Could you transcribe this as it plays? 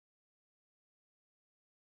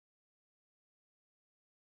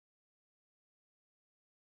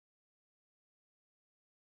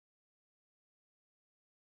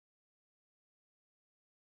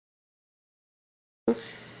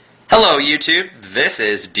Hello YouTube, this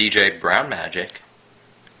is DJBrownmagic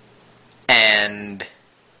and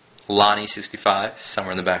Lonnie65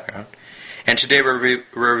 somewhere in the background, and today we're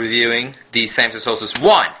reviewing the Samsung Solstice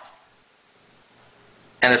I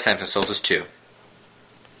and the Samsung Solstice II.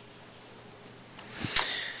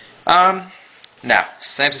 Now,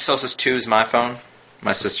 Samsung Solstice II is my phone.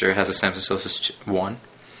 My sister has a Samsung Solstice I,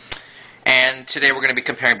 and today we're going to be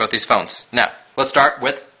comparing both these phones. Now, let's start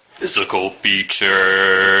with physical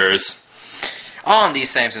features. On the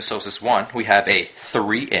Samsung Solstice I, we have a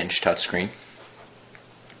 3-inch touchscreen.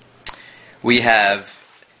 We have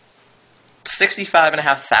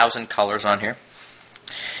 65,500 colors on here.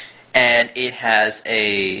 And it has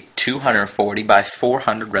a 240 by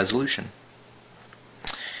 400 resolution.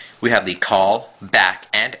 We have the call, back,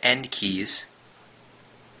 and end keys.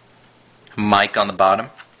 Mic on the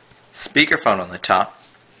bottom. Speakerphone on the top.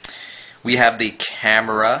 We have the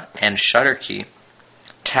camera and shutter key,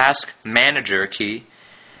 task manager key,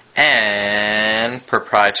 and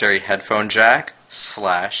proprietary headphone jack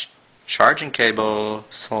 / charging cable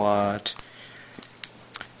slot.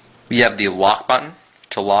 We have the lock button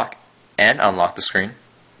to lock and unlock the screen,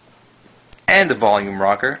 and the volume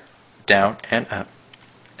rocker down and up.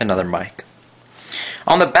 Another mic.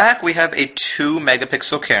 On the back we have a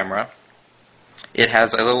 2-megapixel camera. It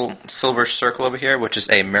has a little silver circle over here, which is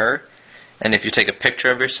a mirror. And if you take a picture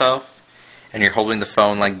of yourself and you're holding the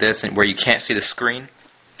phone like this and where you can't see the screen,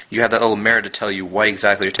 you have that little mirror to tell you what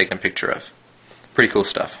exactly you're taking a picture of. Pretty cool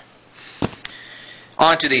stuff.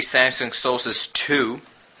 On to the Samsung Solstice II.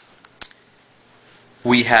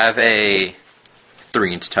 We have a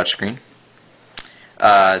 3-inch touchscreen.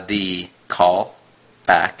 The call,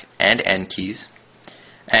 back, and end keys.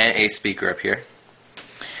 And a speaker up here.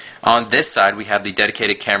 On this side we have the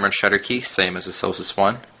dedicated camera and shutter key, same as the Solstice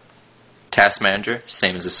I. Task manager,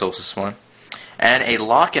 same as the Solstice I. And a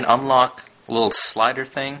lock and unlock little slider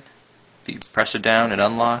thing. If you press it down, it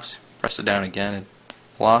unlocks. Press it down again, it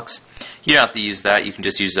locks. You don't have to use that. You can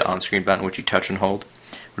just use the on-screen button, which you touch and hold,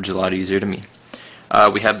 which is a lot easier to me.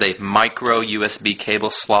 We have the micro USB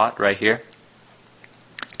cable slot right here.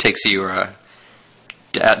 Takes your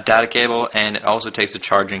data cable, and it also takes a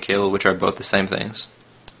charging cable, which are both the same things.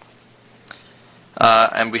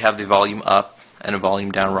 And we have the volume up and a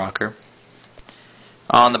volume down rocker.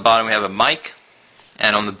 On the bottom we have a mic,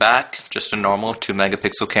 and on the back just a normal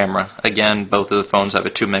 2-megapixel camera. Again, both of the phones have a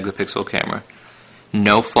 2-megapixel camera.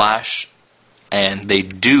 No flash, and they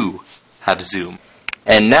do have zoom.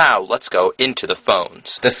 And now let's go into the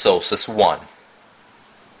phones. The Solstice I.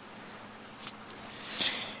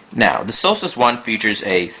 Now, the Solstice I features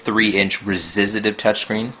a 3-inch resistive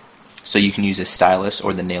touchscreen, so you can use a stylus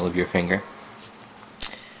or the nail of your finger.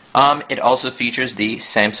 It also features the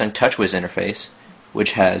Samsung TouchWiz interface,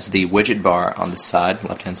 which has the widget bar on the side,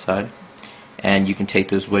 left-hand side, and you can take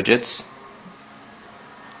those widgets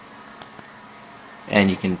and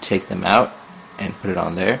you can take them out and put it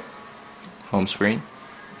on there, home screen,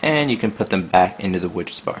 and you can put them back into the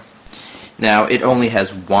widgets bar. Now, it only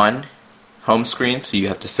has one home screen, so you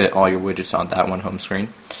have to fit all your widgets on that one home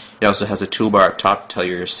screen. It also has a toolbar up top to tell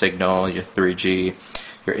you your signal, your 3G,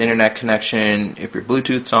 your internet connection, if your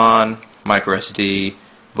Bluetooth's on, micro SD,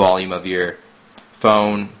 volume of your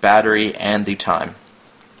phone, battery, and the time.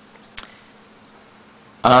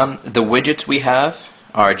 The widgets we have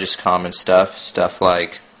are just common stuff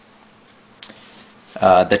like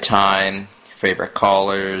the time, favorite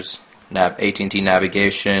callers, at&t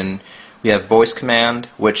navigation. We have voice command,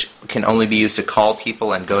 which can only be used to call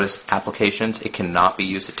people and go to applications. It cannot be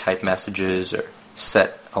used to type messages or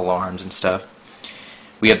set alarms and stuff.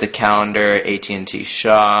 We have the calendar, at&t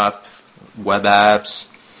shop, web apps,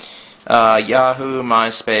 Yahoo,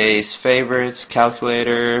 MySpace, favorites,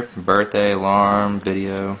 calculator, birthday, alarm,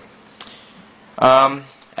 video.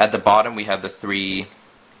 At the bottom we have the 3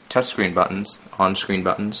 touchscreen buttons, on-screen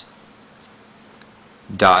buttons,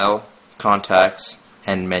 dial, contacts,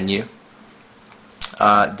 and menu.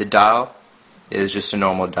 The dial is just a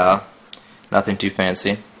normal dial, nothing too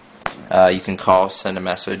fancy. You can call, send a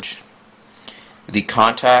message. The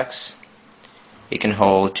contacts, it can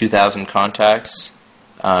hold 2,000 contacts.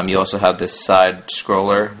 You also have this side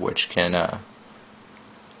scroller, which can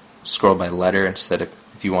scroll by letter instead of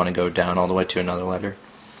if you want to go down all the way to another letter.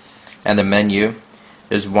 And the menu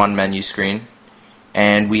is one menu screen,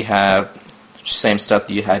 and we have same stuff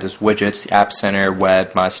that you had as widgets: the App Center,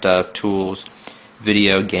 Web, My Stuff, Tools,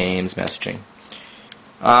 Video, Games, Messaging.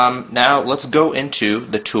 Now let's go into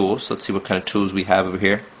the tools. Let's see what kind of tools we have over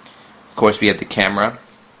here. Of course, we have the camera.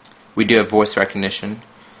 We do have voice recognition,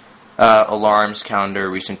 alarms, calendar,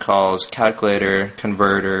 recent calls, calculator,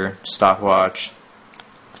 converter, stopwatch,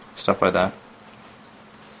 stuff like that.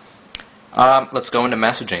 Let's go into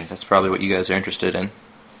messaging. That's probably what you guys are interested in.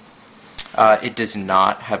 It does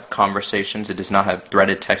not have conversations. It does not have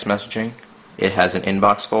threaded text messaging. It has an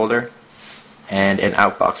inbox folder and an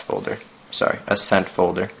outbox folder. Sorry, a sent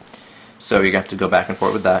folder. So you're going to have to go back and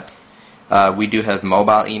forth with that. We do have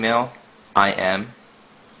mobile email, IM.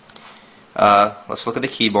 Let's look at the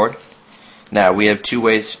keyboard. Now we have 2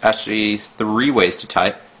 ways, actually 3 ways to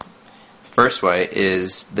type. First way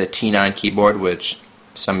is the T9 keyboard, which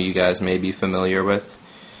some of you guys may be familiar with.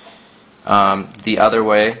 The other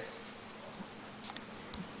way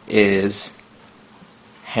is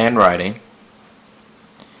handwriting,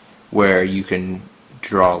 where you can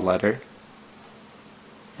draw a letter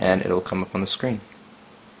and it'll come up on the screen.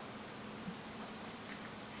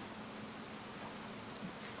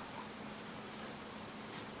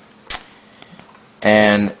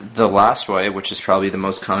 And the last way, which is probably the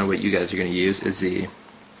most common way you guys are going to use, is the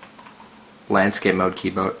landscape mode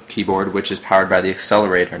keyboard, which is powered by the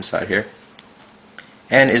accelerator inside here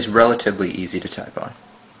and is relatively easy to type on.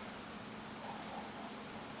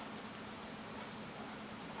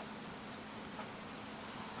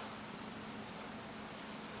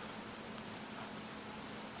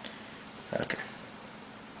 Okay.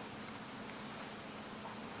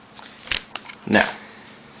 Now,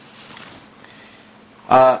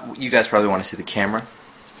 you guys probably want to see the camera.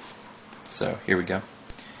 So here we go.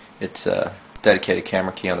 It's a dedicated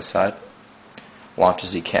camera key on the side.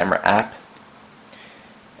 Launches the camera app.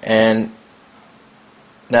 And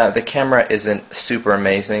now the camera isn't super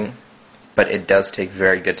amazing, but it does take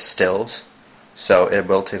very good stills. So it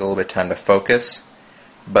will take a little bit of time to focus,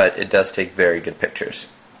 but it does take very good pictures.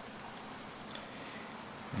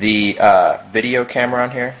 The video camera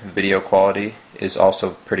on here, video quality, is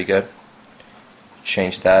also pretty good.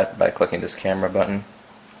 Change that by clicking this camera button.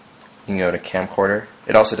 You can go to camcorder.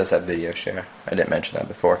 It also does have video share. I didn't mention that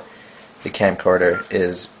before. The camcorder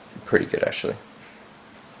is pretty good actually.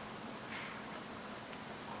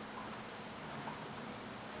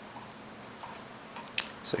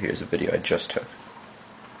 So here's a video I just took.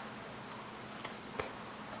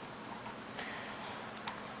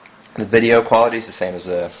 The video quality is the same as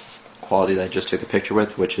the quality that I just took a picture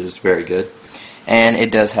with, which is very good. And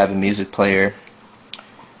it does have a music player.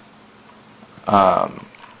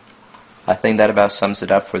 I think that about sums it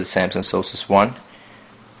up for the Samsung Solstice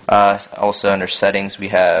I. Also under settings we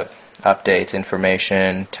have updates,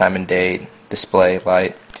 information, time and date, display,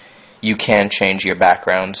 light. You can change your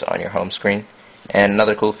backgrounds on your home screen. And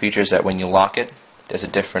another cool feature is that when you lock it, there's a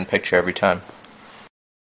different picture every time.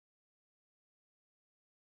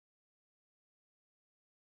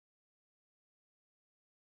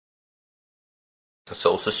 The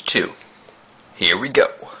Solstice II. Here we go.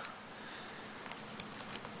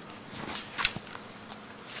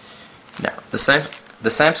 Now, the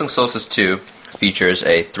Samsung Solstice II features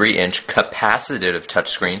a 3-inch capacitive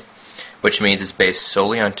touchscreen, which means it's based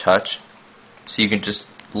solely on touch, so you can just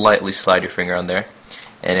lightly slide your finger on there,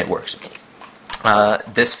 and it works.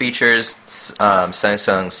 This features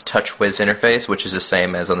Samsung's TouchWiz interface, which is the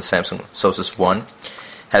same as on the Samsung Solstice I.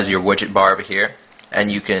 Has your widget bar over here,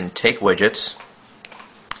 and you can take widgets,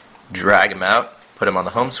 drag them out, put them on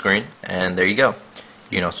the home screen, and there you go.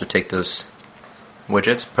 You can also take those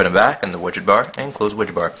widgets, put them back in the widget bar, and close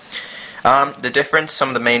widget bar. Some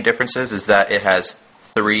of the main differences is that it has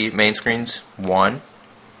 3 main screens. 1,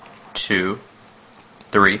 2,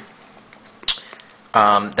 3.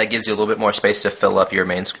 That gives you a little bit more space to fill up your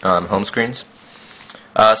main home screens.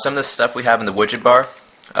 Some of the stuff we have in the widget bar,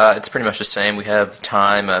 it's pretty much the same. We have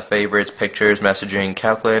time, favorites, pictures, messaging,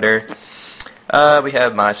 calculator. We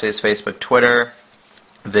have MySpace, Facebook, Twitter,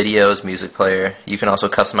 videos, music player. You can also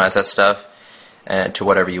customize that stuff to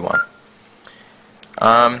whatever you want.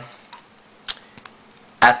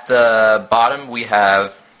 At the bottom we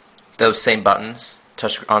have those same buttons,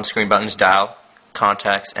 touch on-screen buttons, dial,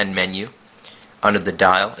 contacts, and menu. Under the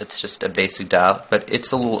dial, it's just a basic dial, but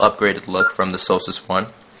it's a little upgraded look from the Solstice I.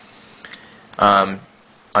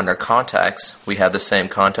 Under contacts, we have the same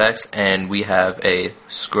contacts, and we have a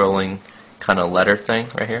scrolling kind of letter thing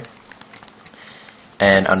right here.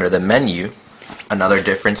 And under the menu, another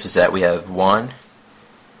difference is that we have 1,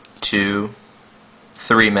 2,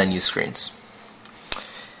 3 menu screens.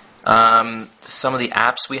 Some of the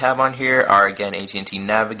apps we have on here are, again, at&t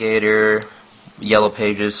Navigator, Yellow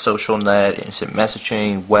Pages, SocialNet, Instant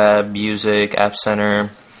Messaging, Web, Music, App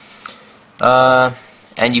Center,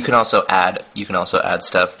 and you can also add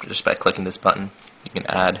stuff just by clicking this button. You can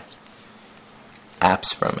add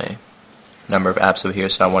apps from a number of apps over here.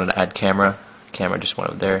 So I wanted to add camera. Camera just went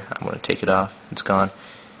over there. I want to take it off. It's gone.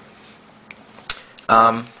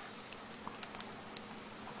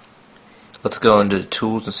 let's go into the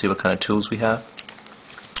tools and see what kind of tools we have.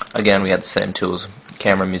 Again, we have the same tools: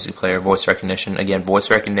 camera, music player, voice recognition. Again, voice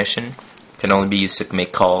recognition can only be used to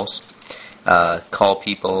make calls, call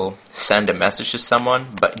people, send a message to someone,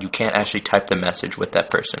 but you can't actually type the message with that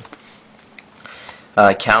person.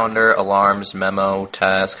 Calendar, alarms, memo,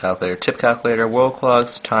 task, calculator, tip calculator, world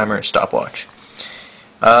clocks, timer, stopwatch.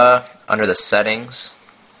 Under the settings,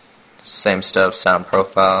 same stuff: sound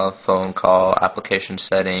profile, phone call, application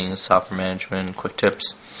settings, software management, quick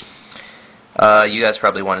tips. You guys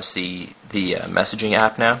probably want to see the messaging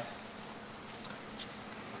app now.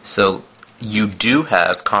 So you do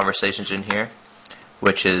have conversations in here,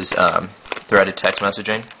 which is threaded text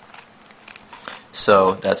messaging.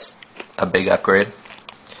 So that's a big upgrade.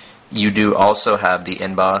 You do also have the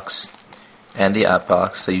inbox and the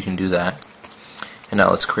outbox, so you can do that. And now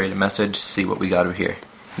let's create a message, see what we got over here.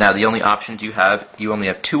 Now the only options you only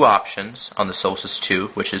have two options on the Solstice II,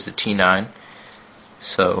 which is the T9.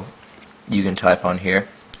 So you can type on here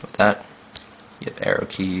with that. You have arrow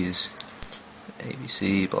keys,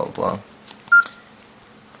 ABC, blah blah blah.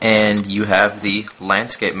 And you have the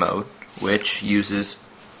landscape mode, which uses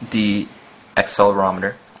the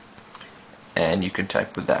accelerometer, and you can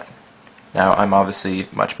type with that. Now I'm obviously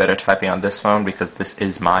much better typing on this phone because this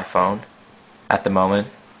is my phone at the moment,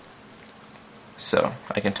 so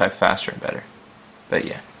I can type faster and better. But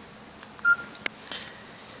yeah.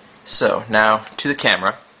 So now to the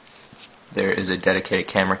camera. There is a dedicated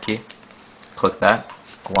camera key. Click that.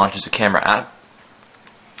 It launches the camera app.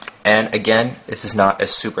 And again, this is not a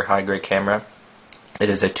super high grade camera. It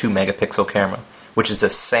is a 2 megapixel camera, which is the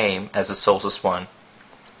same as the Solstice I.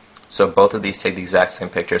 So both of these take the exact same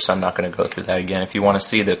picture, so I'm not going to go through that again. If you want to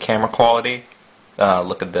see the camera quality,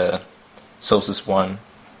 look at the Solstice I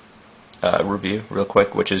review real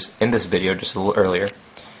quick, which is in this video just a little earlier.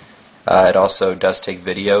 It also does take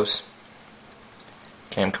videos.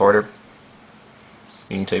 Camcorder.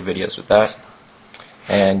 You can take videos with that.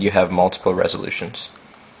 And you have multiple resolutions.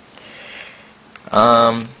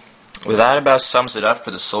 That about sums it up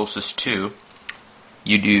for the Solstice II.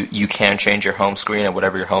 You can change your home screen, and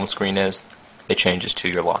whatever your home screen is, it changes to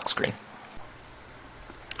your lock screen.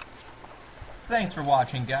 Thanks for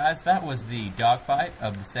watching, guys. That was the dogfight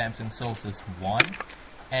of the Samsung Solstice I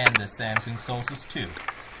and the Samsung Solstice II.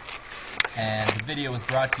 And the video was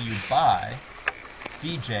brought to you by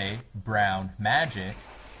DJBrownmagic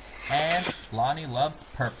and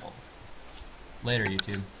Laniluvspurple. Later,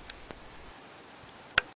 YouTube.